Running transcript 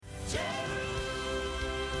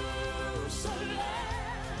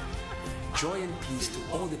Joy and peace to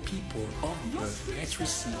all the people of the earth. Let's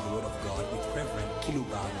receive the word of God with Reverend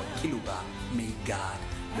Kiluba or Kiluba. May God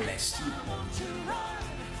bless you.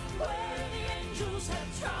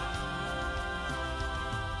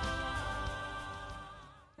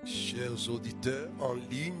 Chers auditeurs en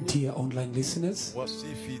ligne, Dear online listeners, voici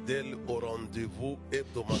fidèles au rendez-vous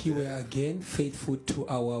here we are hebdomadaire again, faithful to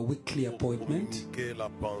our weekly pour appointment communiquer la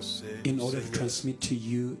pensée in du order to Seigneur. transmit to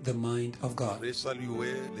you the mind of God. Et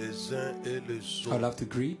saluer les uns et les I'd autres love to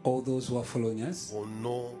greet all those who are following us au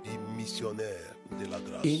nom du missionnaire de la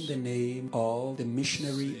grâce. in the name of the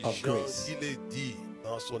missionary C'est of Jean grace. qui le dit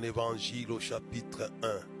dans son évangile au chapitre 1,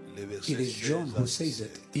 les versets It is John 16 who à says 17.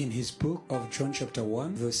 it in his book of John chapter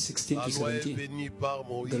 1 verse 16 La to loi est 17. venue par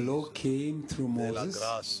Moïse, The law came through mais la Moses,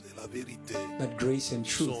 grâce et la vérité but grace and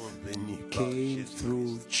truth sont venues par came Jésus.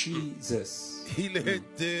 through Jesus. Il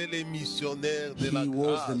était le missionnaire de la He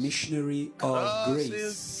was the grâce. missionary of Grâce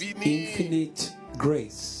grace, infinie. infinite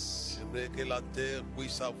grace. J'aimerais que la terre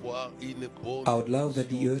puisse avoir une bonne I would love that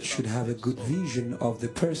the vision earth de should la have a good personne. vision of the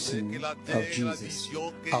person Que la of terre, la Jesus.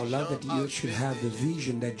 vision que I would love that the Jean earth should have the avait,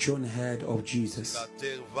 vision that John had of Jesus. la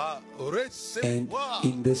terre va And recevoir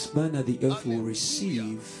in this manner, the earth will Alléluia.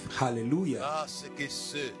 receive, hallelujah, grâce que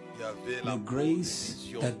ceux qui avaient la the bonne grace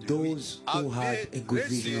vision that de lui those who had avaient a good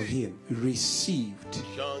vision of reçu. him received.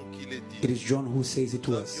 Jean qui le It dit. is John who says it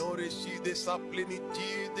to Nous us. avions reçu de sa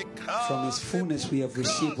plénitude de grâce. From his fullness, we have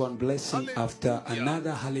received one blessing after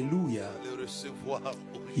another. Hallelujah. Le recevoir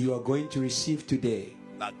aujourd'hui. You are going to receive today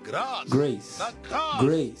La grâce. grace. La grâce.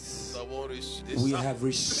 Grace. Nous avons reçu de We sa have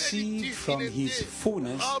received plénitude. from Il his était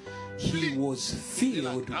fullness. He rempli was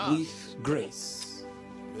filled with grace.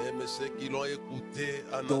 Même ceux qui l'ont écouté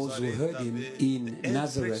à Those who Nazareth heard him avaient in été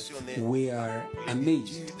Nazareth impressionnés. were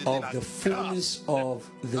amazed of the fullness of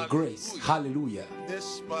the grace. Hallelujah.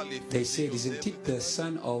 N'est-ce pas les They fils de said, isn't Joseph it the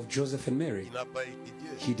son of Joseph and Mary? qui n'a pas étudié?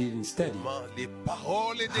 He didn't study. Comment les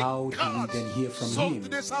paroles de How do we grâce then hear from sortent him?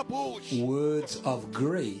 de sa bouche. Words of Moi, j'ai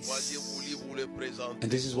grace. voulu vous le présenter And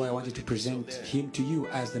this is why I wanted to present missionnaire, him to you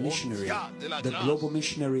as the missionary, the global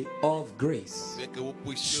missionary of grace, afin que vous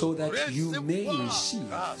puissiez so that you may recevoir receive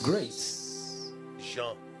grâce. grace.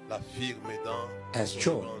 Jean l'affirme dans As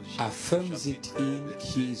John affirms it in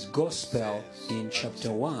his gospel in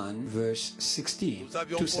chapter 1, verse 16 Nous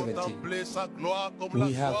avions to 17. contemplé sa gloire comme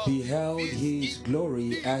We la have gloire beheld du Fils his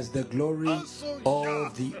glory as the glory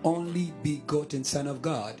of the only begotten Son of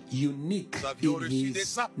God, unique in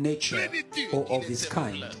his nature or of his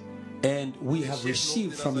kind. And we have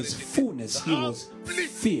received from his fullness, he was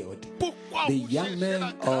filled. The young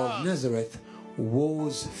man of Nazareth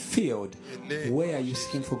was filled. Where are you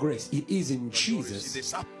seeking for grace? It is in Jesus. de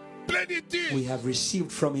sa plénitude. We have received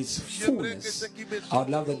from his fullness. I would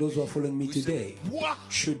love that those who are following me today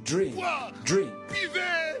should drink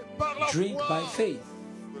Vivez par la by foi. faith.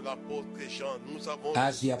 L'apôtre Jean, nous avons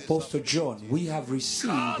As the reçu de Apostle sa John, we have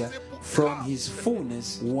received from his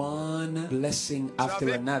fullness one blessing after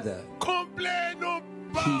another. comblé non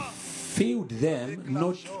He pas filled them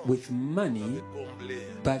not with money, comblé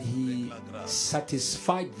but he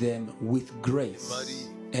satisfied them with grace.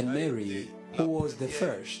 And Mary, who was the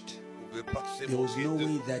first, pouvait pas se there was moquer no de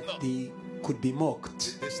way that they could be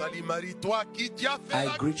mocked. de Salut Marie, toi qui as fait I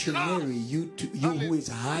la greet you, grâce. Mary, you who is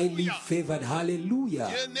highly favored. Hallelujah.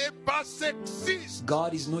 Dieu n'est pas sexiste.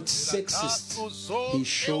 God is not sexist. He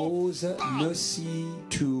shows mercy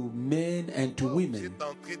to men and to women.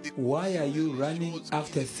 Why are you running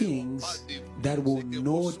after things that will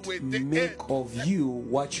not make of you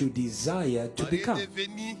what you desire to become?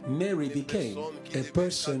 Mary became a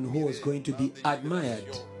person who was going to be admired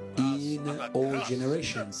in all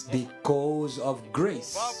generations because of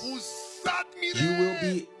grace. You will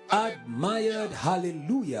be admired.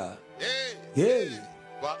 Hallelujah. Hey.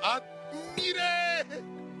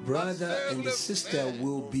 Brother and sister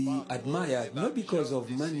will be admired not because of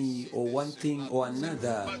money or one thing or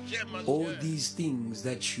another. All these things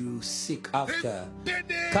that you seek after.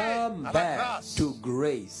 Come back to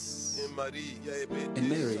grace. And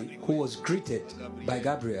Mary, who was greeted by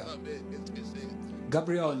Gabriel,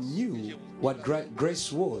 Gabriel knew what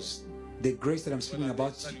grace was, the grace that I'm speaking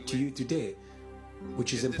about to you today,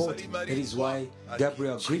 which is important. That is why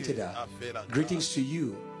Gabriel greeted her. Greetings to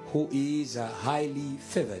you, who is highly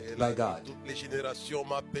favored by God.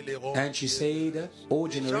 And she said, all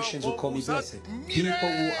generations will call me blessed. People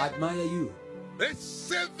will admire you.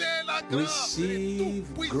 Receive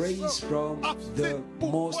grace from the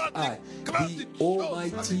Most High. The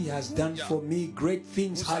Almighty has done for me great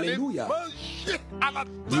things. Hallelujah.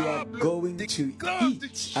 You are going to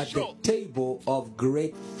eat at the table of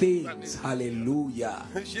great things. Hallelujah.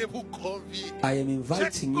 I am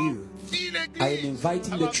inviting you. I am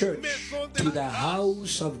inviting the church to the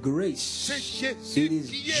house of grace. It is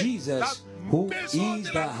Jesus who is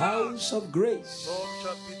the house of grace.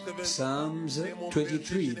 Psalms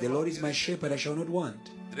 23. The Lord is my shepherd, I shall not want.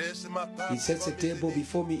 He sets a table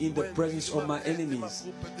before me in the presence of my enemies.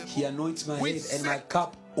 He anoints my head and my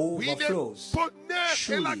cup overflows.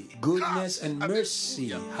 Surely goodness and mercy,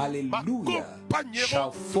 hallelujah,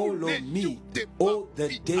 shall follow me all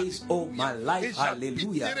the days of my life,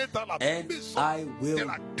 hallelujah, and I will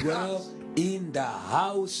dwell in the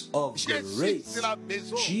house of grace.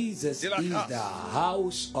 Jesus is the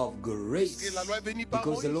house of grace,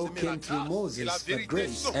 because the law came through Moses, but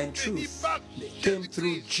grace and truth came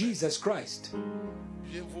through Jesus Christ.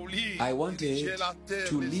 I wanted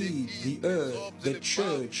to lead the earth, the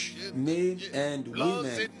church, men and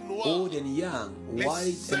women, old and young,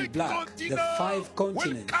 white and black, the 5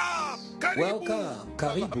 continents. Welcome,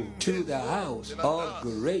 Karibu, to the house of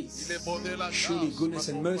grace. Surely goodness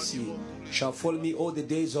and mercy shall follow me all the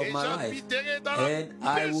days of my life, and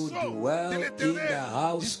I will dwell in the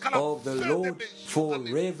house of the Lord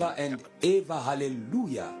forever and ever.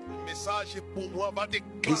 Hallelujah.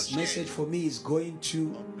 This message for me is going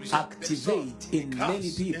to activate in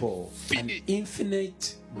many people an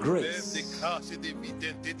infinite grace,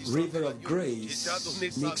 river of grace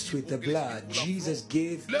mixed with the blood. Jesus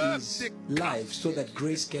gave his life so that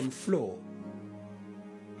grace can flow.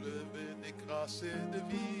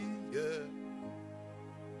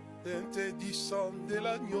 Interdisant de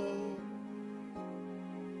l'agneau,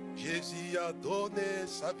 Jésus a donné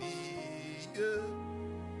sa vie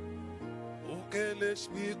pour que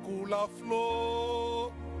l'esprit coule à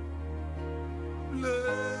flot.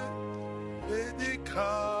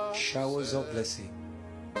 Showers of blessing.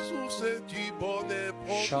 Source du bonheur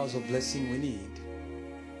promis. Showers of blessing we need.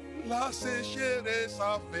 La sécheresse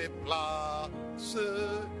a fait place.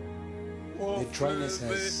 The dryness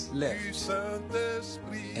has left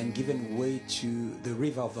and given way to the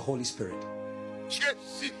river of the Holy Spirit.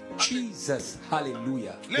 Jesus,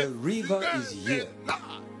 hallelujah. The river is here.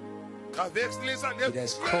 It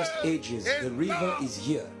has crossed ages. The river is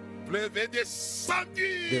here.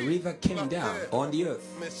 The river came down on the earth.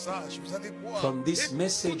 From this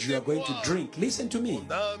message you are going to drink. Listen to me.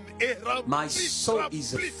 My soul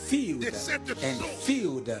is filled and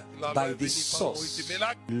filled by this source.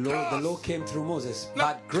 Lord, the law came through Moses,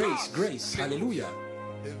 but grace, hallelujah,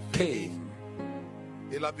 came.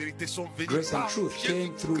 Grace and truth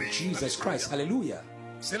came through Jesus Christ. Hallelujah.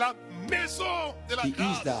 He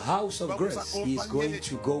is the house of grace. He is going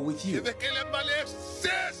to go with you.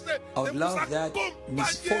 I would love that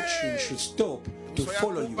misfortune should stop to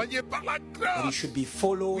follow you, but it should be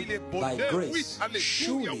followed by grace.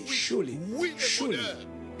 Surely,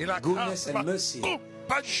 goodness and mercy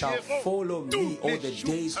shall follow me all the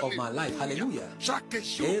days of my life. Hallelujah.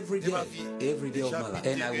 Every day of my life.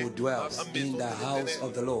 And I will dwell in the house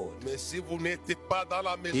of the Lord.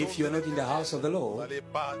 If you are not in the house of the Lord,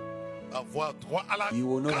 you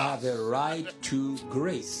will not have a right to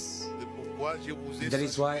grace. That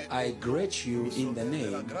is why I greet you in the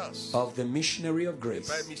name of the missionary of grace.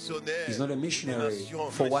 He's not a missionary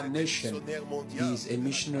for one nation. He's a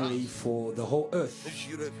missionary for the whole earth.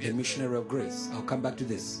 The missionary of grace. I'll come back to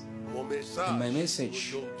this. In my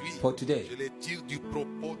message for today,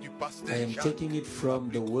 I am taking it from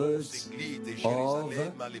the words of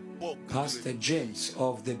Pastor James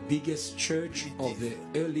of the biggest church of the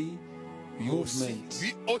early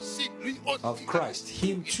movement of Christ.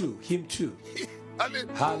 Him too.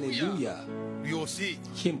 Hallelujah.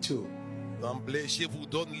 Him too. I'm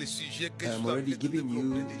already giving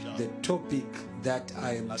you the topic that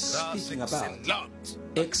I am speaking about.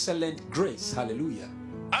 Excellent grace. Hallelujah.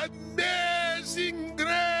 Amazing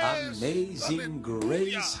grace. Amazing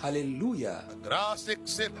grace. Hallelujah.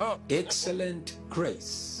 Excellent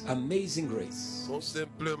grace. Amazing grace.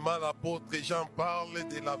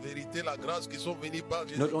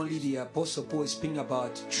 Not only the Apostle Paul is speaking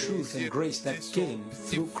about truth and grace that came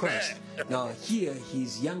through Christ. Now here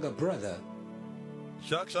his younger brother,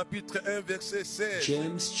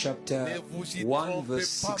 James chapter 1 verse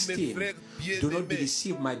 16. Do not be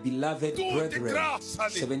deceived, my beloved brethren.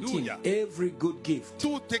 17. Every good gift,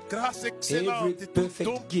 every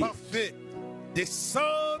perfect gift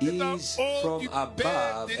is from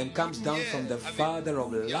above and comes down from the Father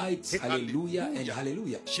of lights. Hallelujah and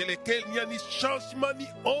hallelujah.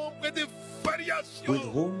 With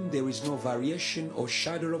whom there is no variation or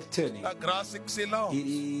shadow of turning. It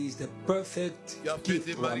is the perfect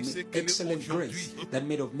gift or excellent grace that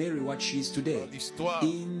made of Mary what she is today.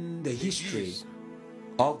 In the history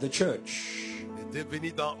of the church,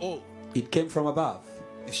 it came from above.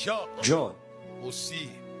 John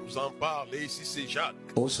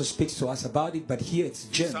also speaks to us about it, but here it's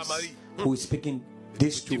James who is speaking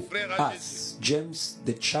this to us. James,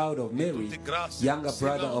 the child of Mary, younger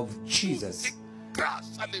brother of Jesus,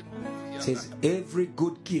 says every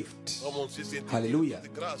good gift. Hallelujah.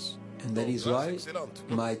 And that is why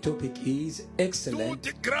my topic is excellent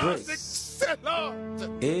grace.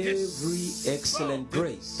 Every excellent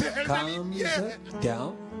grace comes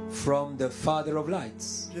down from the Father of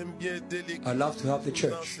lights. I love to have the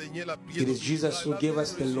church. It is Jesus who gave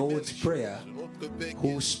us the Lord's Prayer,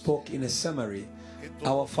 who spoke in a summary.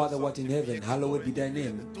 Our Father, what in heaven, hallowed be thy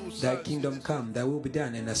name. Thy kingdom come, thy will be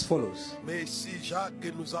done, and as follows.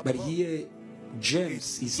 But here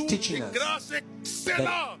James is teaching us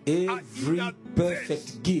that every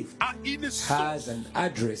perfect gift has an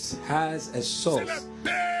address, has a source.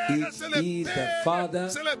 It is the Father,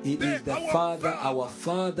 it is the Father, our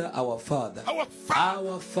Father, our Father,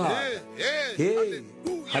 our Father. Hey,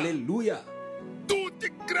 hallelujah.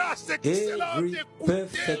 Every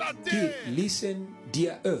perfect gift, listen,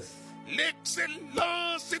 dear earth.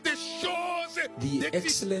 The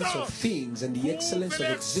excellence of things and the excellence of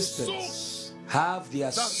existence have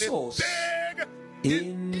their source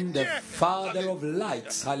in the Father of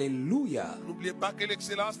lights. Hallelujah.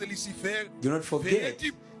 Do not forget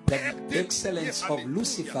that the excellence of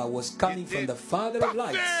Lucifer was coming from the Father of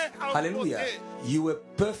lights. Hallelujah. You were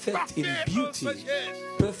perfect in beauty,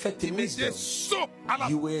 perfect in wisdom.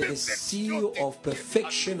 You were the seal of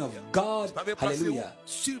perfection of God. Hallelujah.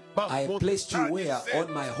 I placed you where?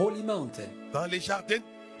 On my holy mountain.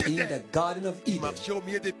 In the Garden of Eden.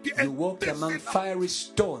 You walked among fiery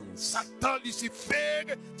stones.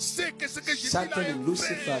 Satan and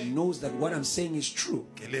Lucifer knows that what I'm saying is true.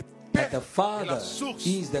 That the Father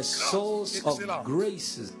is the source of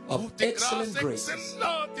graces, of excellent graces.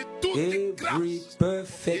 Every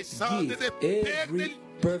perfect gift, every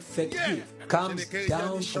perfect gift comes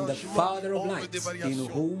down from the Father of lights, in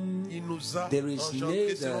whom there is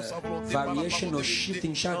neither variation or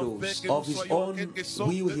shifting shadows. Of his own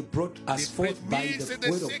will he brought us forth by the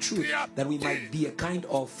word of truth, that we might be a kind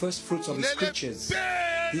of first fruits of his creatures.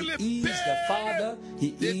 He is the Father.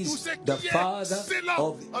 He is the Father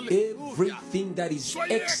of everything that is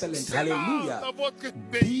excellent. Hallelujah.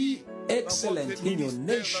 Be excellent in your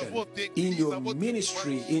nation, in your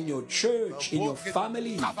ministry, in your church, in your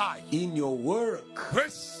family, in your work.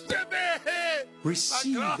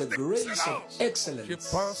 Receive the grace of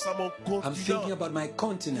excellence. I'm thinking about my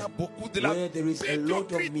continent, where there is a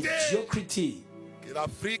lot of mediocrity.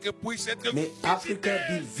 May Africa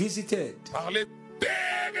be visited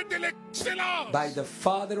by the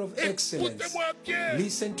Father of excellence.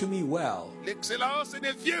 Listen to me well.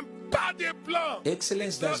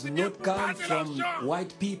 Excellence does not come from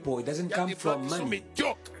white people. It doesn't come from money.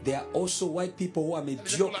 There are also white people who are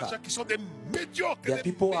mediocre. There are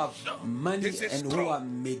people who have money and who are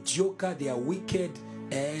mediocre. They are wicked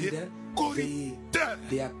and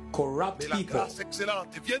they are corrupt people.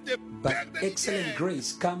 But excellent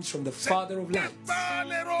grace comes from the Father of lights.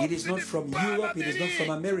 It is not from Europe. It is not from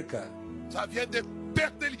America.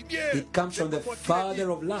 It comes from the Father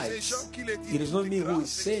of lights. It is not me who is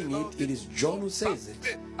saying it. It is John who says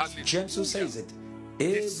it. James who says it.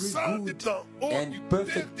 Every good and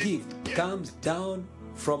perfect gift comes down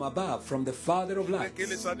from above, from the Father of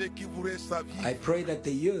lights. I pray that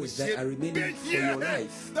the years that are remaining for your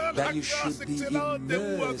life, that you should be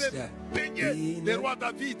immersed in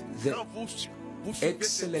the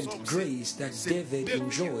excellent grace that David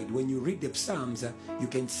enjoyed. When you read the Psalms, you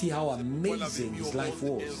can see how amazing his life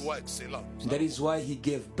was. And that is why he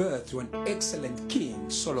gave birth to an excellent king,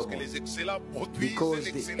 Solomon. Because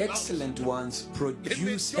the excellent ones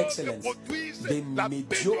produce excellence. The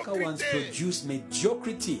mediocre ones produce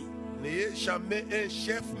mediocrity.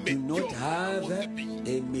 Do not have a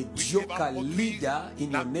mediocre leader in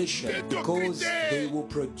your nation, because they will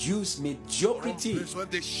produce mediocrity.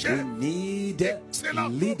 We need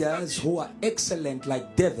leaders who are excellent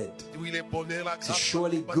like David. So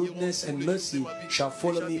surely goodness and mercy shall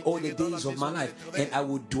follow me all the days of my life, and I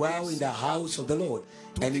will dwell in the house of the Lord.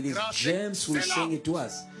 And it is James who is saying it to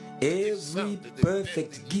us. Every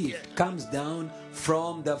perfect gift comes down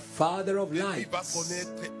from the Father of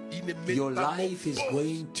lights. your life is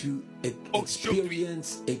going to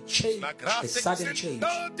experience a change, a sudden change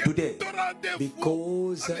today,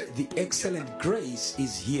 because the excellent grace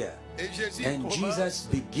is here. And Jesus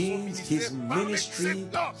begins his ministry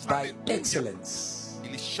by excellence.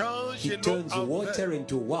 He turns water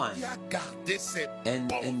into wine. And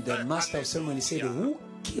the master of ceremony said, who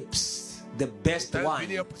keeps the best wine?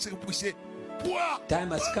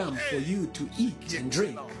 Time has come for you to eat and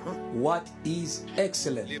drink what is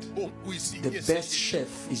excellent. The best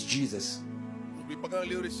chef is Jesus.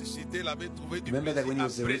 Remember that when he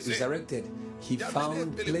was resurrected, he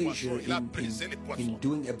found pleasure in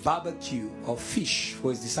doing a barbecue of fish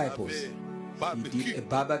for his disciples. He did a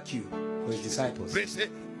barbecue for his disciples.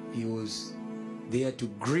 He was there to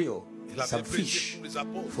grill some fish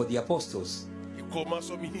for the apostles.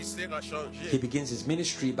 He begins his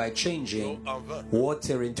ministry by changing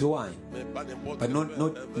water into wine, but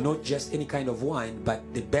not just any kind of wine, but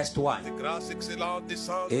the best wine.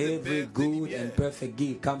 Every good and perfect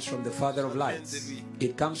gift comes from the Father of lights.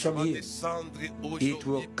 It comes from him. It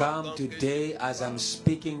will come today as I'm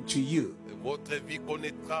speaking to you,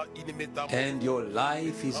 and your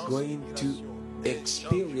life is going to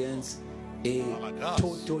experience a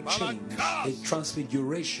total change, a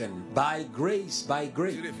transfiguration by grace, by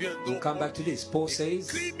grace. We'll come back to this. Paul says,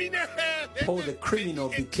 Paul the criminal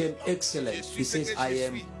became excellent. He says, I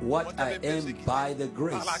am what I am by the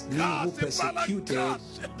grace. Me who persecuted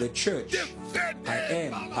the church, I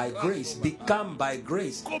am by grace, become by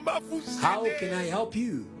grace. How can I help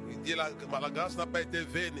you? He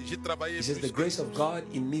says, the grace of God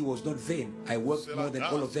in me was not vain. I worked more than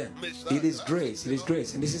all of them. It is grace. It is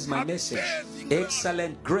grace. And this is my message.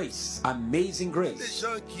 Excellent grace. Amazing grace.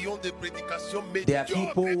 There are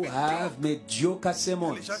people who have mediocre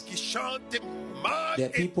sermons. There are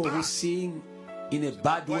people who sing in a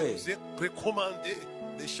bad way. That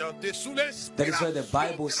is why the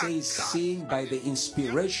Bible says, sing by the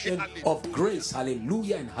inspiration of grace.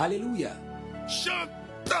 Hallelujah and hallelujah.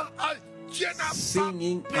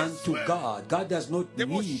 Singing unto God. God does not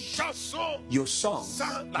need your songs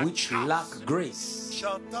which lack grace.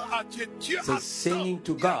 So singing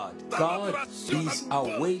to God. God is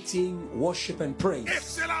awaiting worship and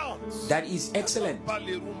praise. That is excellent.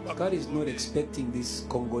 God is not expecting this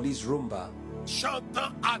Congolese rumba.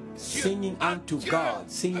 Singing unto God.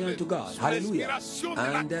 Singing unto God. Hallelujah.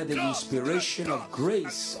 Under the inspiration of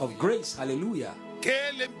grace. Hallelujah.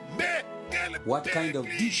 What kind of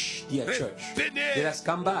dish, dear church? Let us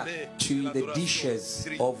come back to the dishes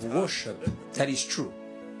of worship. That is true.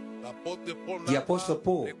 The Apostle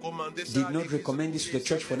Paul did not recommend this to the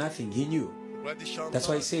church for nothing. He knew. That's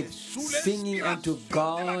why he said, singing unto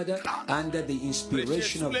God under the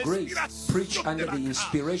inspiration of grace. Preach under the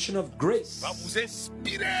inspiration of grace.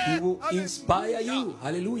 He will inspire you.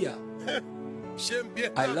 Hallelujah.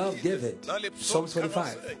 I love David. Psalm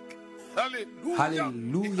 25.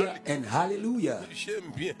 Hallelujah and hallelujah.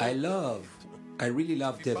 I really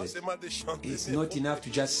love David. It's not enough to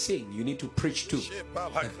just sing. You need to preach too.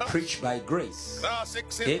 And preach by grace.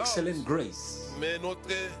 Excellent grace.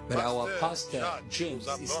 But our pastor James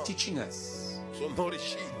is teaching us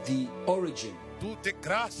the origin. He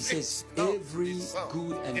says every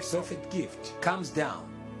good and perfect gift comes down.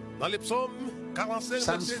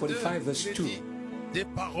 Psalms 45 verse 2. Des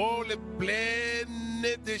paroles pleines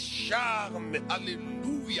de charme.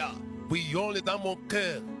 Alléluia. Bouillons dans mon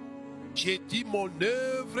cœur. J'ai dit mon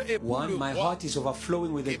œuvre est pour le my heart is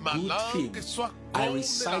overflowing with a good thing. I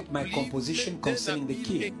recite my composition concerning the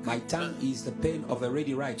king. My tongue is the pen of a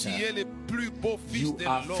ready writer. You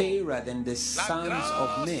are fairer than the sons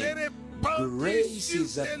of men. Grace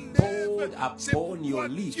is poured upon your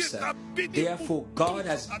lips. Therefore, God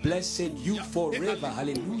has blessed you forever.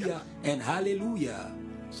 Hallelujah and hallelujah.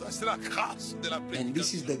 And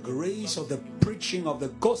this is the grace of the preaching of the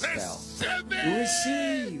gospel.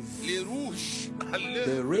 Receive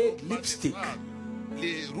the red lipstick.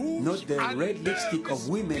 Not the red lipstick of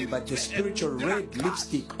women, but the spiritual red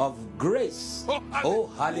lipstick of grace. Oh,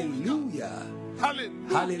 hallelujah.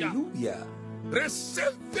 Hallelujah.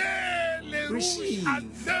 Receive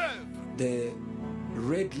the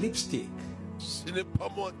red lipstick. It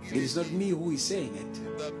is not me who is saying it.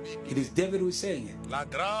 It is David who is saying it.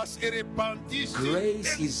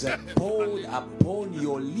 Grace is poured upon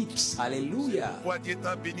your lips. Hallelujah.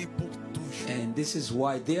 And this is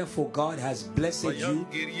why, therefore, God has blessed you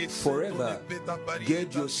forever.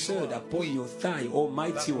 Gird your sword upon your thigh,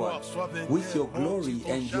 Almighty One, with your glory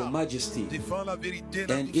and your majesty.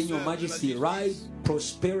 And in your majesty, ride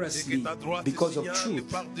prosperously because of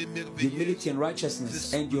truth, humility, and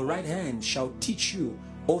righteousness. And your right hand shall teach you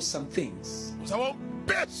awesome things.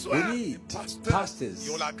 We need pastors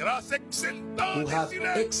who have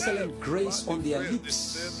excellent grace on their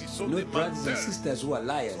lips, not brothers and sisters who are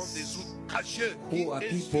liars, who are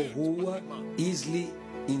people who easily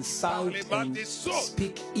insult and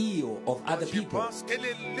speak ill of other people. I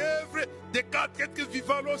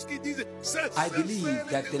believe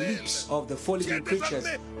that the lips of the four living creatures,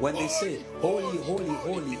 when they say, "Holy, holy,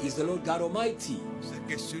 holy is the Lord God Almighty,"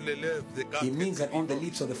 it means that on the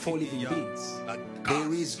lips of the four living beings,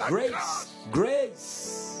 there is grace,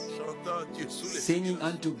 grace, singing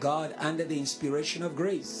unto God under the inspiration of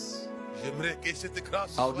grace. I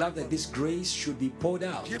would love that this grace should be poured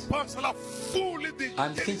out.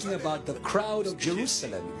 I'm thinking about the crowd of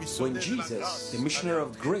Jerusalem when Jesus, the missionary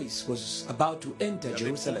of grace, was about to enter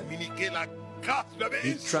Jerusalem.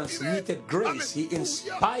 He transmitted grace. He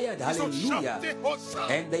inspired, hallelujah.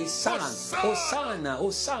 And they sang, Hosanna,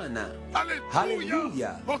 Hosanna,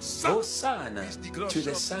 hallelujah, Hosanna, to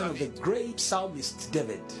the son of the great psalmist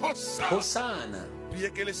David. Hosanna.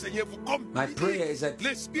 My prayer is that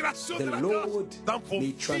the Lord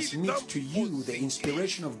may transmit to you the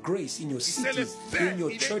inspiration of grace in your cities, in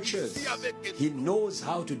your churches. He knows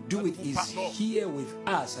how to do it. He's here with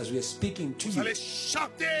us as we are speaking to you.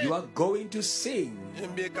 You are going to sing.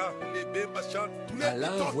 I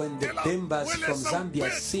love when the Bembas from Zambia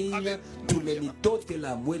sing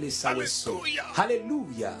Tulemitotela Mwele Saweso.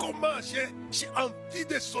 Hallelujah.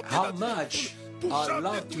 How much I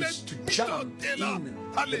love to jump in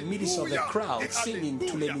the midst of the crowd, singing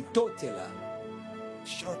Tulemitotela,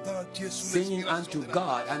 singing unto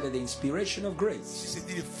God under the inspiration of grace.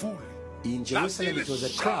 In Jerusalem, it was a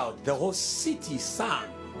crowd. The whole city sang.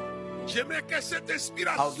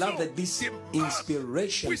 I would love that this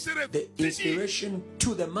inspiration, the inspiration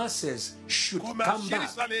to the masses, should come back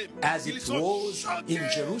as it was in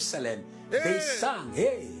Jerusalem. They sang,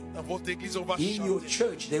 hey. In your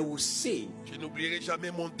church, they will sing. I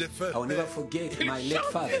will never forget my late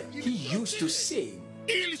father. He used to sing.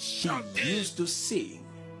 He used to sing.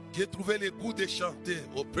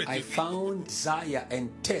 I found desire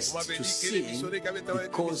and taste to sing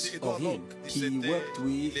because of him. He worked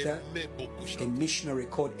with a missionary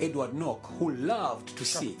called Edward Knock who loved to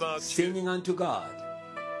sing, singing unto God.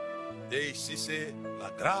 And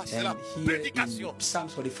here in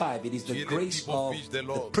Psalms 45, it is the grace of the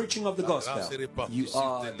preaching of the gospel. You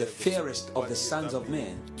are the fairest of the sons of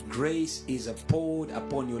men. Grace is poured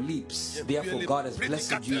upon your lips. Therefore, God has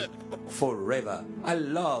blessed you forever. I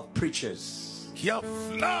love preachers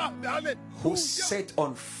who set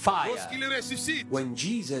on fire. When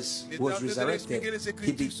Jesus was resurrected,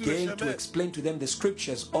 he began to explain to them the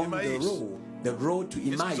scriptures on the road to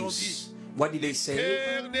Emmaus. What did they say?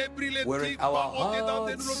 Weren't our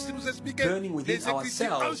hearts burning within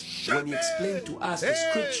ourselves when he explained to us the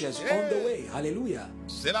scriptures on the way? Hallelujah.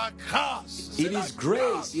 It is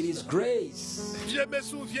grace. It is grace.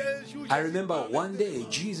 I remember one day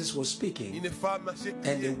Jesus was speaking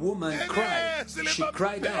and a woman cried. She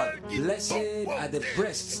cried out, "Blessed are the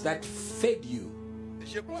breasts that fed you."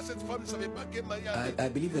 I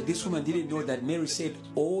believe that this woman didn't know that Mary said,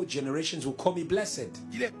 "All generations will call me blessed."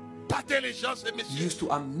 He used to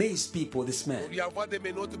amaze people, this man.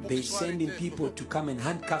 They send in people to come and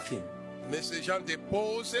handcuff him.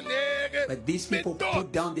 But these people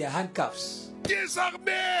put down their handcuffs.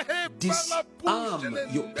 Disarm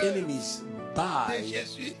your enemies by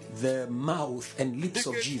the mouth and lips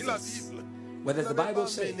of Jesus. What does the Bible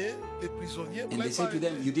say? And they said to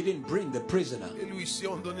them, "You didn't bring the prisoner."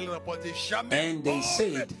 And they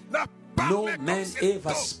said, "No man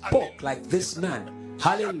ever spoke like this man."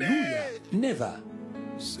 Hallelujah. Never.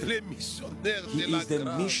 He is the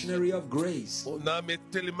missionary of grace.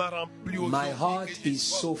 My heart is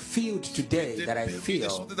so filled today that I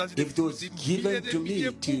feel if it was given to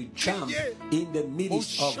me to jump in the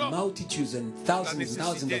midst of multitudes and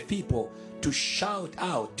thousands of people to shout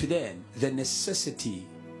out to them the necessity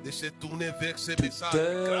to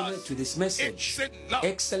turn to this message.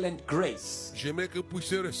 Excellent grace. I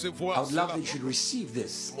would love that you should receive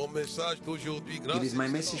this. It is my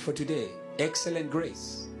message for today. Excellent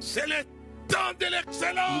grace. It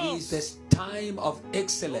is this time of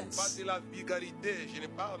excellence.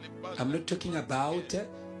 I'm not talking about a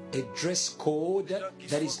dress code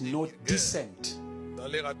that is not decent.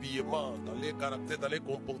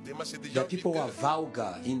 The people are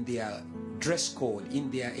vulgar in their dress code, in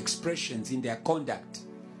their expressions, in their conduct.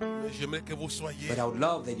 But I would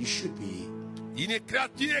love that you should be an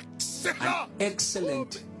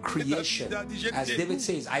excellent creation. As David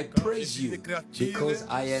says, "I praise you because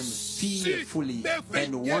I am fearfully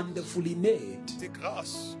and wonderfully made."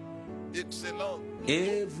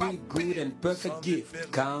 Every good and perfect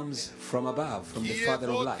gift comes from above, from the Father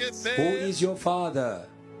of lights. Who is your Father?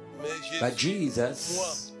 But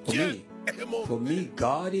Jesus, for me,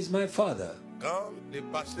 God is my Father.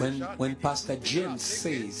 When Pastor James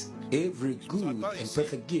says every good and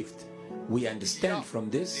perfect gift, we understand from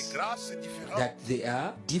this that there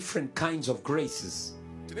are different kinds of graces.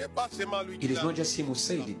 It is not just him who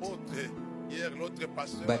said it,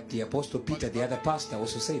 but the Apostle Peter, the other pastor,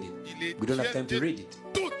 also said it. We don't have time to read it.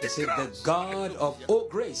 He said, the God of all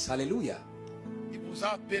grace, hallelujah,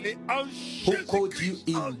 who called you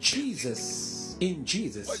in Jesus. In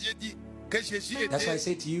Jesus. That's why I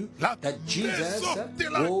say to you that Jesus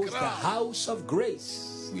was the house of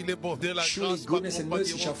grace. Surely goodness and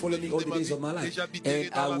mercy shall follow me all the days of my life, and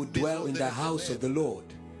I will dwell in the house of the Lord.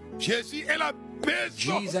 Jesus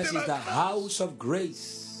is the house of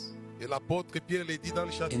grace. And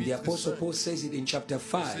the Apostle Paul says it in chapter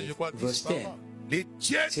 5, verse 10. It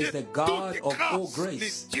says the God of all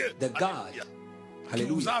grace, the God,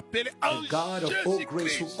 hallelujah, the God of all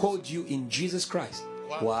grace who called you in Jesus Christ.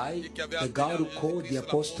 Why? The God who called the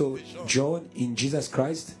Apostle John in Jesus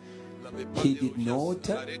Christ, he did not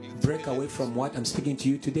break away from what I'm speaking to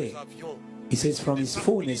you today. He says, from his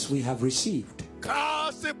fullness we have received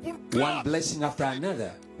one blessing after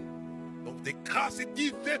another.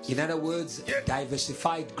 In other words,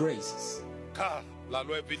 diversified graces.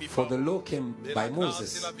 For the law came by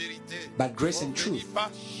Moses, but grace and truth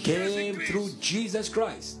came through Jesus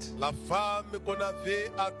Christ. The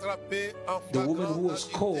woman who was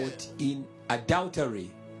caught in adultery,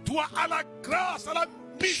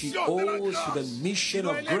 she owes to the mission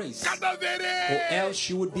of grace, or else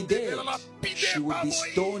she would be dead. She would be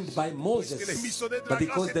stoned by Moses. But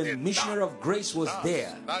because the missionary of grace was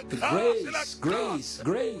there, the grace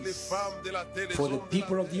for the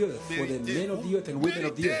people of the earth, for the men of the earth and women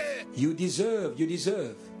of the earth, you deserve.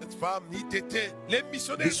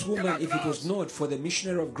 This woman, if it was not for the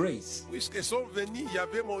missionary of grace, because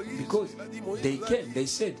they came, they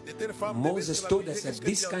said, Moses told us that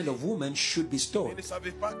this kind of woman should be stoned.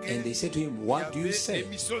 And they said to him, what do you say?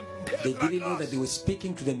 They didn't know that they were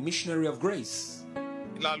speaking to the missionary of grace.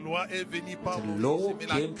 The law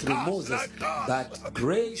came through Moses, but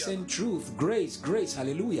grace and truth, grace,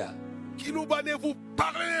 hallelujah. If it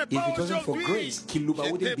wasn't for grace, Kiluba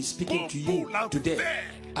wouldn't be speaking to you today.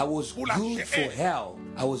 I was good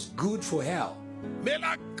for hell.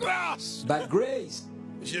 But grace,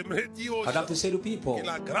 I have to say to people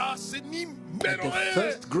that the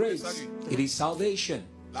first grace, it is salvation.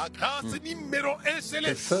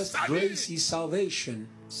 The first grace is salvation.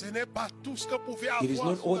 It is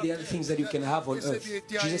not all the other things that you can have on earth.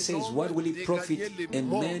 Jesus says, what will it profit a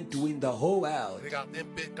man to win the whole world?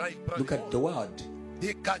 Look at the world.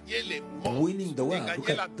 Winning the world. Look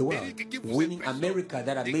at the world. Winning America,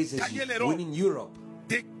 that amazes you. Winning Europe.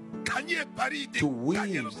 To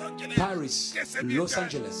win Paris, Los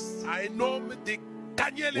Angeles.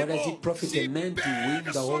 What does it profit a man to win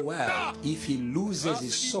the whole world if he loses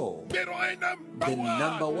his soul? The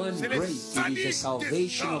number one grace, it is the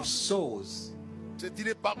salvation of souls.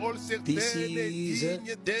 This is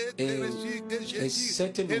a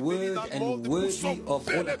certain word and worthy of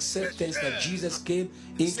all acceptance that Jesus came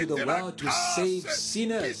into the world to save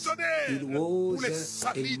sinners. It was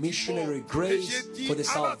a missionary grace for the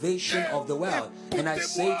salvation of the world. And I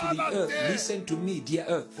say to the earth, listen to me, dear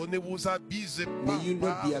earth. May you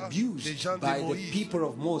not be abused by the people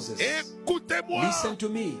of Moses. Listen to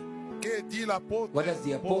me. What does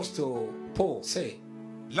the Apostle Paul say?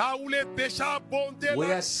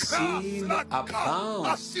 Where sin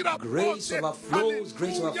abounds, grace overflows,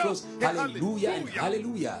 hallelujah and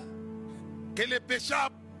hallelujah.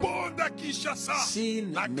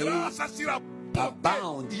 Sin may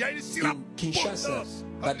abound in Kinshasa,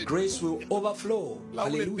 but grace will overflow,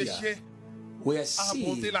 hallelujah. Where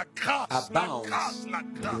sin abounds,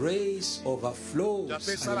 grace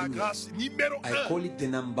overflows. Hallelujah. I call it the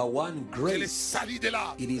number one grace.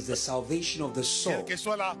 It is the salvation of the soul.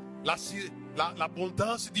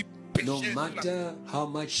 No matter how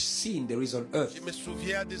much sin there is on earth.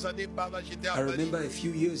 I remember a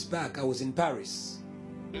few years back, I was in Paris.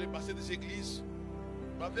 And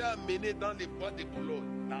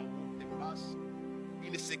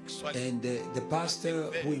the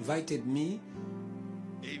pastor who invited me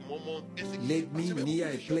led me near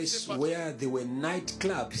a place where there were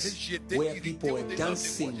nightclubs where people were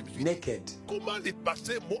dancing naked. Then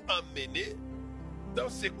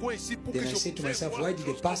I said to myself, why did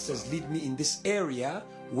the pastors lead me in this area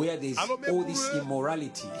where there's all this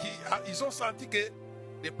immorality?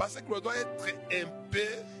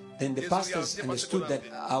 Then the pastors understood that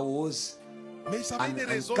I was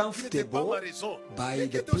uncomfortable by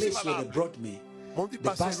the place where they brought me.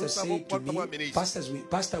 The pastor said to me,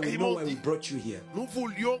 Pastor, we know why we brought you here.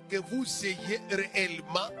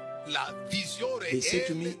 They said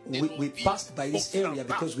to me, we passed by this area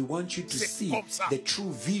because we want you to see the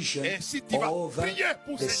true vision of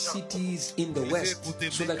the cities in the west,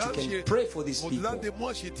 so that you can pray for these people.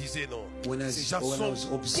 When I was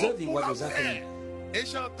observing what was happening, I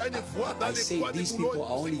said, these people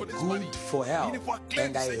are only good for hell.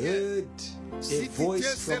 And I heard a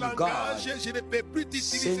voice from God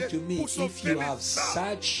saying to me, if you have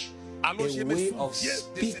such a way of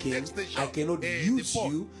speaking, I cannot use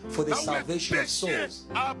you for the salvation of souls.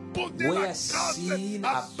 Where sin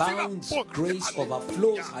abounds, grace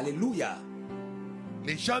overflows. Hallelujah.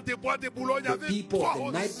 The people of the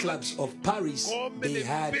nightclubs of Paris, they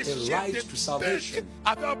had a right to salvation.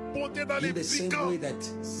 In the same way that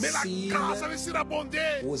sin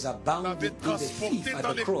was abounding in the thief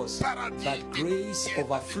at the cross, that grace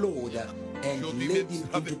overflowed and led him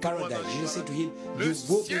into paradise. Jesus said to him, you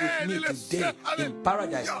will be with me today in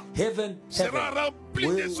paradise. Heaven will be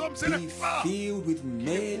filled with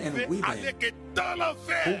men and women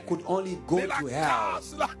who could only go to hell.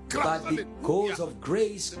 But because of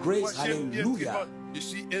grace, hallelujah.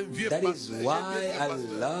 That is why I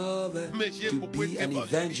love to be an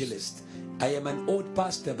evangelist. I am an old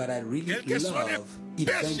pastor, but I really love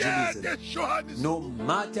evangelism. No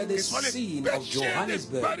matter the scene of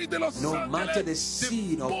Johannesburg, no matter the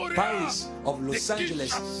scene of Paris, of Los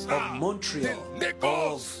Angeles, of Montreal,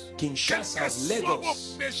 of Kinshasa, of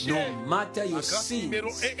Lagos, no matter your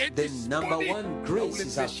sins, the number one grace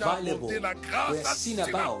is available. Where sin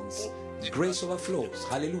abounds, grace overflows.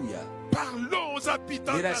 Hallelujah.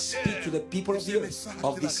 Let us speak to the people of the earth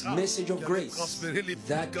of this message of grace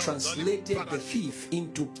that translated the thief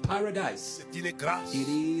into paradise. It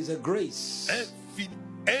is a grace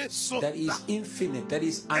that is infinite, that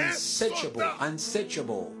is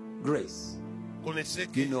unsearchable grace.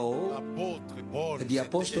 You know, the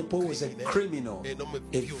Apostle Paul was a criminal,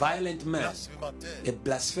 a violent man, a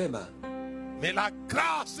blasphemer.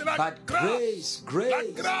 But grace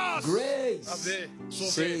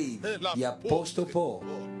saved the Apostle Paul.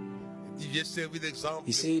 He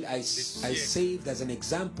said, I saved as an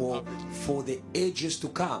example for the ages to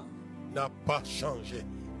come.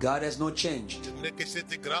 God has not changed. I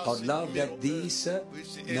would love that this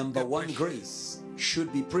number one grace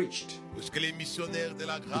should be preached, because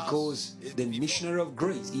the missionary of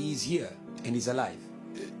grace, he is here and is alive.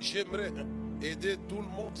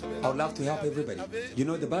 I would love to help everybody. You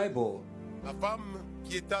know, the Bible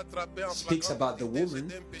speaks about the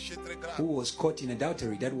woman who was caught in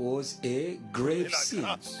adultery. That was a grave sin.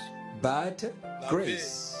 But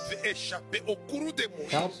grace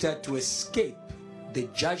helped her to escape the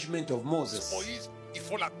judgment of Moses.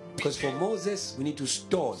 Because for Moses, we need to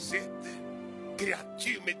stone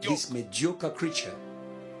this mediocre creature.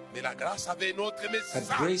 But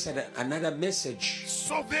grace had another message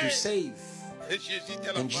to save.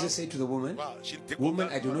 And Jesus said to the woman, woman,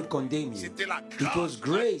 I do not condemn you. It was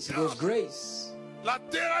grace. It was grace. The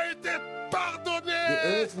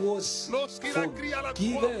earth was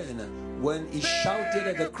forgiven when he shouted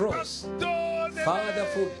at the cross, Father,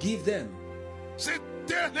 forgive them.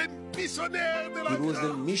 It was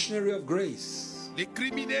the missionary of grace. The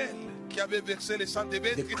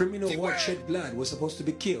criminal who had shed blood was supposed to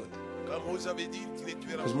be killed.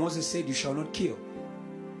 Because Moses said, you shall not kill.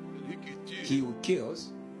 He who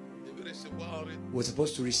kills was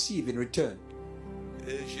supposed to receive in return.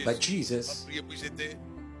 But Jesus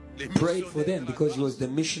prayed for them because he was the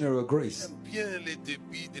missionary of grace.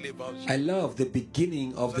 I love the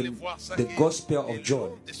beginning of the Gospel of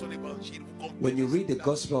John. When you read the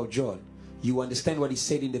Gospel of John, you understand what he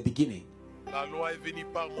said in the beginning.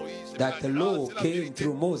 That the law came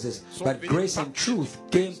through Moses, but grace and truth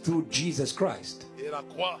came through Jesus Christ.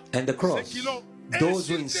 And the cross. Those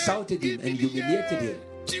who insulted him and humiliated him,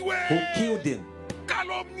 who killed him,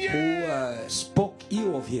 who spoke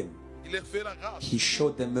ill of him, he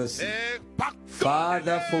showed them mercy.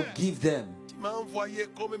 Father, forgive them.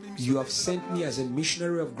 You have sent me as a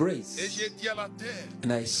missionary of grace.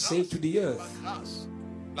 And I say to the earth,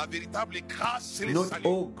 not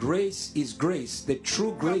all grace is grace. The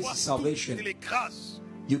true grace is salvation.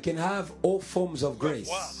 You can have all forms of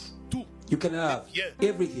grace. You can have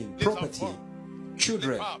everything, property,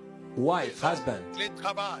 children, wife, husband,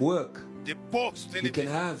 work. You can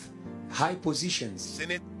have high positions.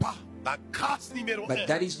 But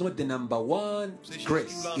that is not the number one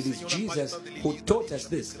grace. It is Jesus who taught us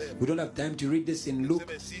this. We don't have time to read this in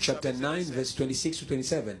Luke chapter 9, verse 26 to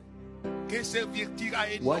 27.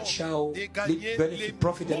 What shall it benefit,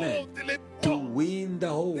 profit a man to win the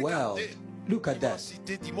whole world? Look at that.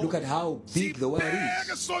 Look at how big the world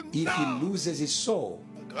is. If he loses his soul,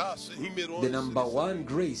 the number one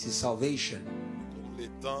grace is salvation.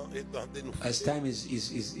 As time is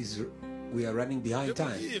we are running behind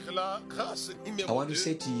time. I want to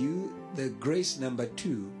say to you, the grace number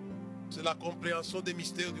two, it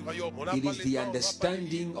is the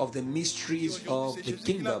understanding of the mysteries of the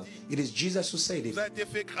kingdom. It is Jesus who said it.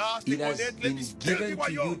 It has been given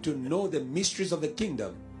to you to know the mysteries of the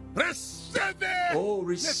kingdom. Oh,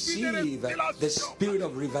 receive the spirit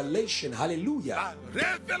of revelation. Hallelujah.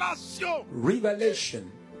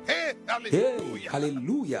 Revelation. Hey,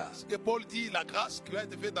 hallelujah.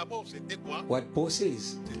 What Paul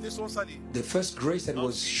says, the first grace that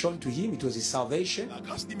was shown to him, it was his salvation.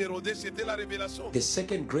 The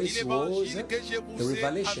second grace was the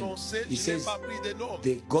revelation. He says,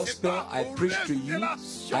 the gospel I preached to you,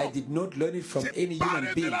 I did not learn it from any human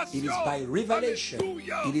being. It is by revelation.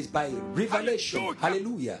 It is by revelation.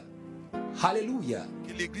 Hallelujah. Hallelujah.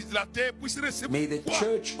 May the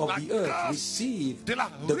church of the earth receive the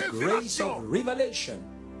grace of revelation.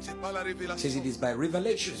 It says it is by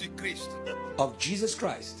revelation of Jesus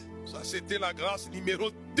Christ.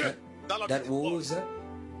 That was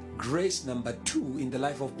grace number two in the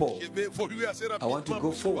life of Paul. I want to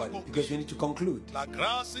go forward because we need to conclude.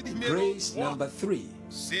 Grace number three.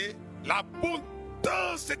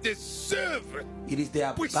 It is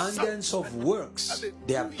the abundance of works,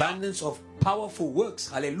 the abundance of powerful works.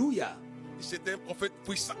 Hallelujah. Jesus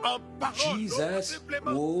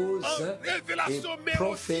was a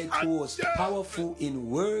prophet who was powerful in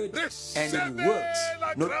word and in works.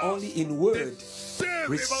 Not only in word,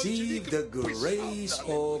 receive the grace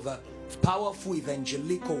of powerful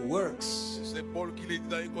evangelical works.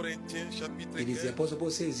 It is the Apostle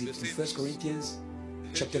Paul says it in 1 Corinthians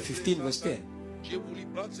chapter 15 verse 10.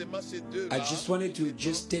 I just wanted to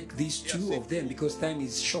just take these two of them because time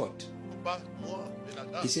is short.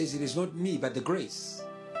 He says it is not me but the grace.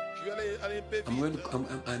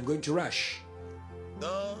 I'm going to rush.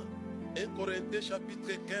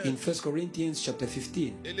 In 1 Corinthians chapter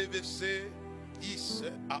 15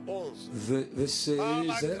 verses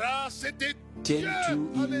 10 to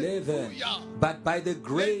 11. But by the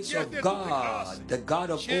grace of God, the God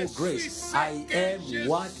of all grace, I am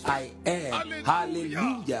what I am.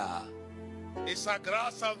 Hallelujah.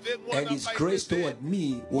 And his grace toward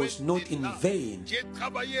me was not in vain,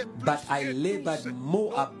 but I labored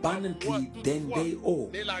more abundantly than they all.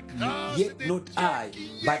 Yet not I,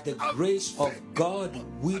 but the grace of God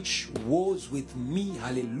which was with me.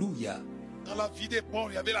 Hallelujah.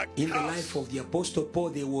 In the life of the Apostle Paul,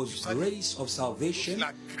 there was grace of salvation,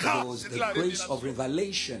 there was the grace of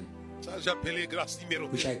revelation,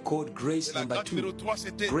 which I called grace number two.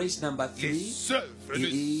 Grace number three,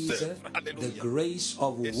 it is the grace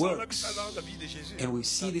of works. And we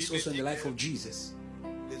see this also in the life of Jesus.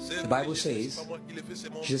 The Bible says,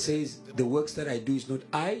 Jesus says, the works that I do is not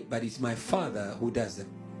I, but it's my Father who does them.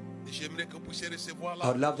 I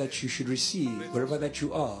would love that you should receive, wherever that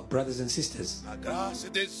you are, brothers and sisters,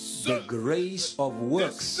 the grace of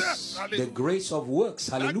works. The grace of works.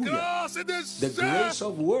 Hallelujah. The grace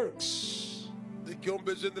of works.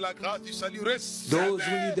 Those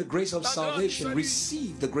who need the grace of salvation,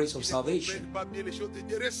 receive the grace of salvation.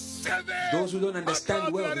 Those who don't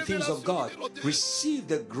understand well the things of God, receive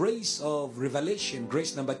the grace of revelation,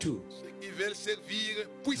 grace number two.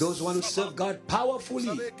 Those who want to serve God powerfully.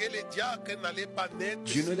 Do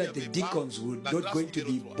you know that the deacons were not going to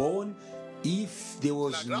be born if there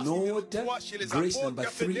was not grace number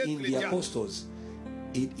three in the apostles?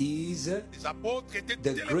 It is the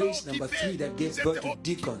grace number three that gave birth to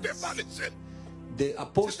deacons. The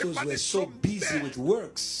apostles were so busy with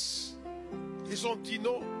works,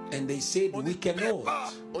 and they said, we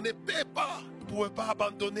cannot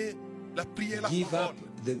give up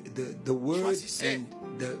the word and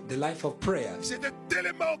the life of prayer.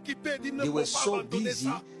 They were so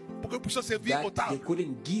busy that they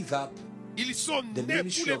couldn't give up the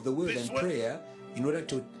ministry of the word and prayer in order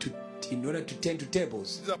to tend to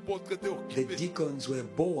tables. The deacons were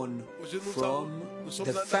born from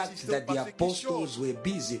the fact that the apostles were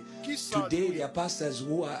busy. Today there are pastors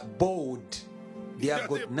who are bored. They have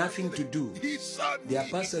got nothing to do. There are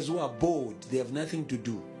pastors who are bored. They have nothing to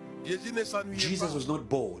do. Jesus was not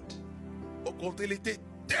bored. To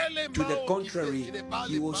the contrary,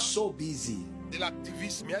 he was so busy.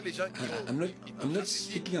 I'm not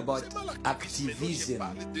speaking about activism,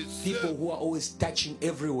 people who are always touching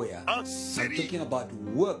everywhere. I'm talking about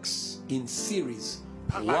works in series,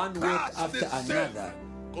 one work after another.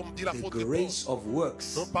 comme dit the l'apôtre Paul. grace of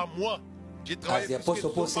works. Non pas moi. J'ai As travaillé the plus que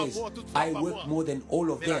Apostle Paul non pas says, moi, toutefois I pas work moi. more than all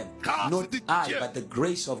of Mais la them. grâce Not de I, Dieu. but the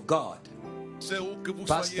grace of God. C'est où que vous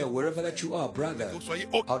Pastor, soyez, wherever that you are, brother, que vous soyez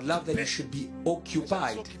I would love that you occupé. should be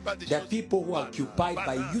occupied. There are people who are occupied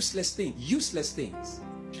by useless things. Useless things.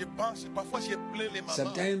 Je pense, parfois j'ai plein les mamans.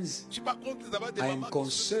 Sometimes Je suis pas contre d'avoir des I am mamans qui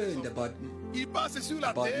concerned about Ils passent sur la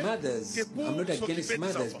about terre mothers. que pour I'm not s'occuper against des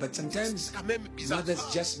mothers, enfants. but sometimes C'est quand même bizarre. mothers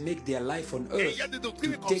just make their life on Et earth il y a des to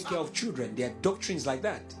doctrines comme take ça. care of children. There are doctrines like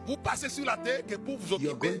that. Vous passez sur la terre que pour vous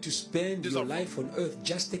You're going occuper. to spend des your enfants. life on earth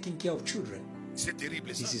just taking care of children. C'est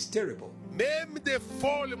terrible ça. This is terrible. Même des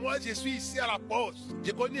folles, moi je suis ici à la poste.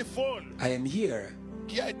 Je connais folle I am here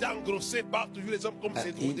qui a été engrossée par toujours les hommes comme c'est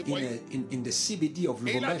in the CBD of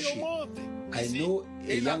Et il a Lubumbashi. monté. I know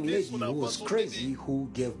a young lady who was crazy who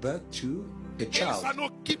gave birth to a Elle child. s'en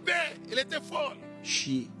occupait. Elle était folle.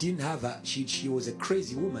 She didn't have a, she was a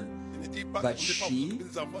crazy woman, Elle ne dit pas but que vous she n'êtes pas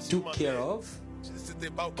des enfants, took sûrement, care mais of c'était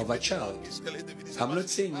pas occupé of a de child. moi, qu'est-ce qu'elle est devenue, c'est I'm pas not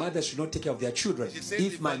saying ça. mothers should not take care of their children.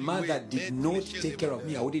 If my mother did not take care of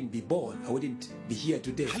me, I wouldn't be born. I wouldn't be here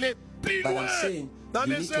today. Allez plus But loin I'm saying dans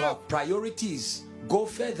you les need to œuvres. have priorities. Go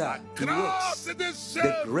further in Grâce works. des The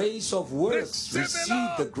œuvres. grace of works.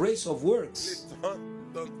 Receive the grace of works.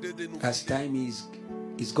 Tentez de nous As filer. time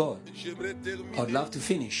is gone, J'aimerais terminer I'd love to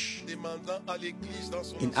finish demandant à l'Église dans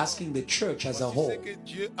son in ensemble. asking the church as a Voici whole. ce que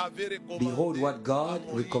Dieu avait recommandé Behold what God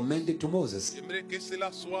à Moïse. recommended to Moses. J'aimerais que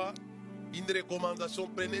cela soit une recommandation.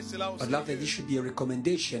 Prenez cela au I'd love that sérieux. this should be a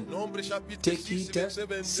recommendation. Nombre chapitre Take 6, it verset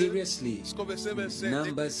 22, seriously. jusqu'au verset 27.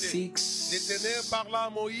 Number Écoutez. 6, L'Éternel parla à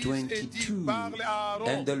Moïse et dit, 22. parle à Aaron.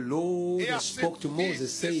 And the Lord et à spoke to ses Moses, fils,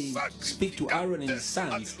 saying, des Speak to Aaron and his sons.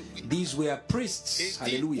 Alléluia. These were Et priests. dit,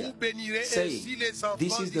 Hallelujah. vous bénirez Saying, ainsi les enfants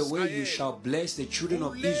This is the way you d'Israël. shall bless the children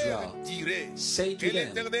of Vous leur Israel. direz, Say to que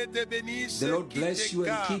them, l'Éternel te bénisse, The Lord qu'il bless te you and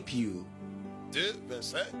garde. keep you. 2,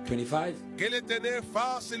 25. 25. Que l'Éternel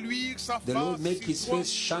fasse luire sa The Lord face make his sur toi face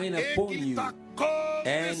shine et upon qu'il you t'accorde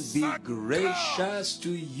and be sa gracious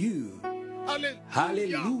to you. grâce.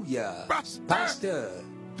 Hallelujah. Pastor,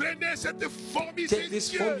 Prenez cette formule, take this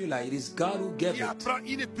Dieu formula. It is God who gave qui it, apprend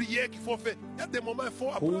une prière qu'il faut faire. Il y a des moments il faut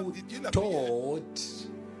apprendre who de Dieu la prière. taught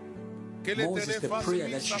Que Moses l'Éternel the fasse prayer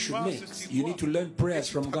luire that sa you should face make. sur You toi need to learn prayers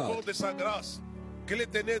et from qu'il God. t'accorde sa grâce. Que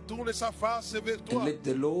l'Éternel tourne sa face vers toi And let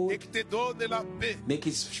the Lord et qu'il te donne la paix. make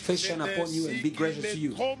his face shine upon you and be gracious to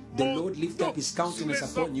you. The Lord lift up his countenance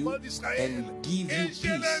upon you and give you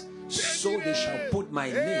peace. So they shall put my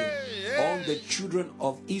name on the children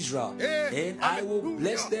of Israel, and I will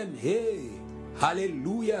bless them. Hey,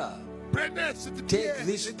 hallelujah. Prenez cette Take prière,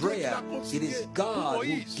 this c'est Dieu qui l'a prayer. It is consignée pour God who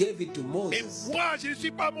Moïse. gave it to Et Moses. moi, je ne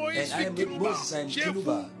suis pas Moïse, And je I suis am not Kiluba. Moses, I am Je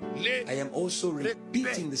Kiluba. vous I am also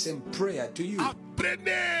repeating the same prayer to you.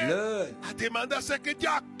 Apprenez Learn à demander à ce que Dieu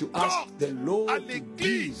to ask accorde the à Lord to give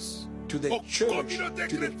l'Église, to the aux church, communautés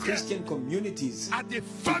to the chrétiennes, Christian communities, à des to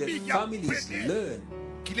familles the families. apprenez Learn.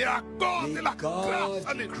 qu'il les accorde May la grâce.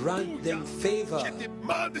 God grant Alléluia. them favor. Je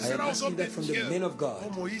demande I am cela aux asking hommes de that from the Dieu. men of God.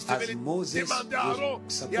 Oh, Moïse As devait Moses demander à Aaron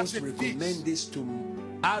was et à supposed ses to fils. recommend this to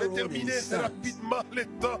Je Aaron vais and terminer his sons. rapidement. Le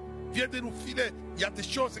temps vient de nous filer. Il y a des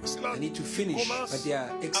choses excellentes. I need to finish, Commence but there are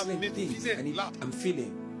à excellent me things filer là. I'm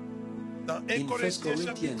feeling. Dans 1 In 1 Corinthiens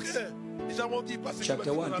Corinthians, chapitre 1, les gens vont dire parce que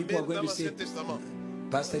Chapter 1, people are going dans to say, l'Ancien Testament.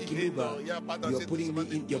 Pastor Il dit, Kiluba, non, il y a pas dans you're l'Ancien putting me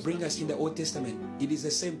Testament in, you're bringing us in the Old Testament. It is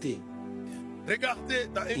the same thing. Regardez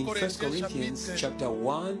dans 1 In 1 Corinthiens Corinthians chapitre chapter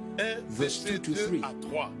 1, 1, verse 2 to 3. à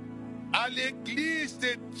 3. À l'église de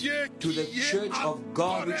Dieu To qui the est church à of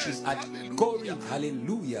God which is at Alléluia. Corinth,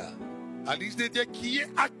 hallelujah. À l'église de Dieu qui est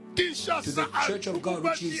à Kinshasa, To the à church of God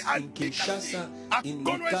which is à in Kinshasa, à in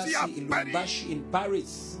Kolwezi, à Lukasi, in Paris, Lubumbashi, in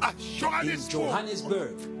Paris, à in Johannesburg.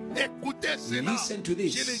 Johannesburg. Écoutez cela. Listen to Je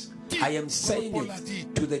this. le dis, I am saying comme Paul a it dit,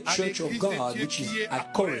 to the à church of l'église de God Dieu which qui is est à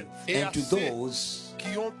at Corinth, et and à to ceux those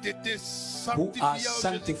qui ont été who are sanctifiés en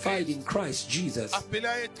sanctified in Jésus-Christ, Christ Jesus, appelés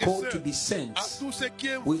à être called to saints, be saints, à tous ceux qui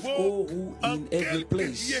with all invoquent who en in every quelque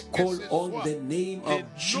place lieu que call ce on soit the name le of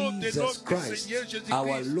nom de Jesus notre Christ, Seigneur Jésus-Christ,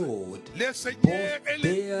 our Lord, le Seigneur both et le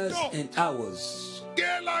theirs nôtre. and ours.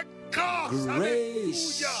 Que la grâce,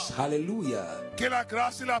 Grace, alléluia, hallelujah, que la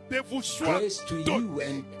grâce et la paix vous soient grace to you données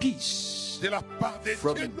and peace de la part de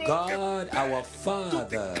from Dieu, notre God Père. our Toute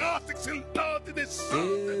Father. grâce excellente des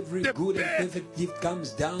saints, Every des good and pères perfect gift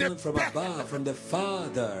comes down from above, from the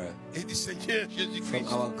Father, et du Seigneur from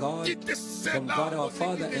Jésus-Christ. our God, Dites from cela God our aux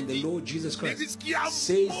Father églises and the de Lord Jesus l'Église Christ. qui est à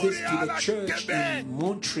Says this to Montréal, the à church Québec. in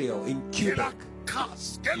Montreal, in Que la Quebec.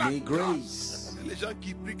 grâce, que la May grâce. grace. Les gens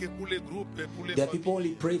qui prient que pour les groupes et pour les There are people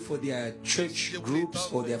only familles. pray for their church groups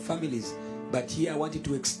or their families, but here I wanted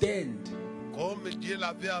to extend Comme Dieu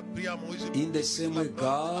l'avait appris à Moïse. In the same way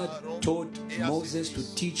God taught Moses to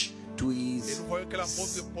teach to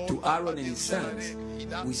Aaron and his sons,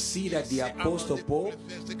 we see that the Apostle Paul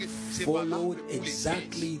followed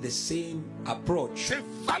exactly the same approach.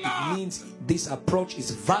 It means this approach is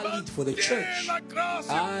valid for the church.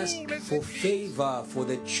 Ask for favor for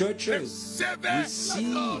the churches.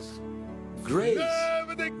 Receive grace,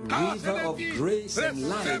 river of grace and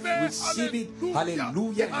life. Receive it.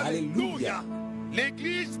 Hallelujah, hallelujah.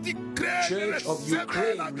 Church of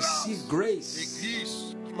Ukraine, receive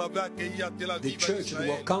grace. The church that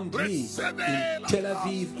welcomed me in Tel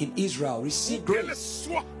Aviv, in Israel, receive grace.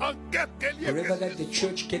 Wherever that the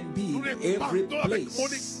church can be, in every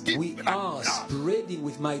place, we are spreading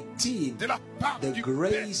with my team the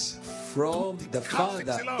grace from the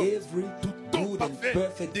Father. Every good and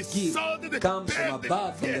perfect gift comes from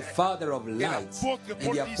above, from the Father of lights.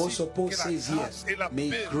 And the Apostle Paul says here,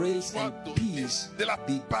 may grace and peace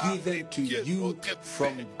be given to you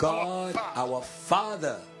from God our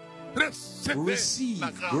Father. Receive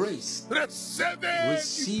grace.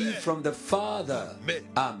 Receive from the Father.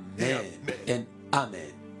 Amen and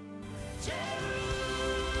amen.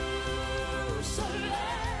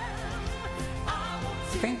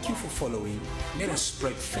 Thank you for following. Let us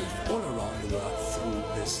spread faith all around the world through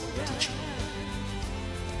this teaching.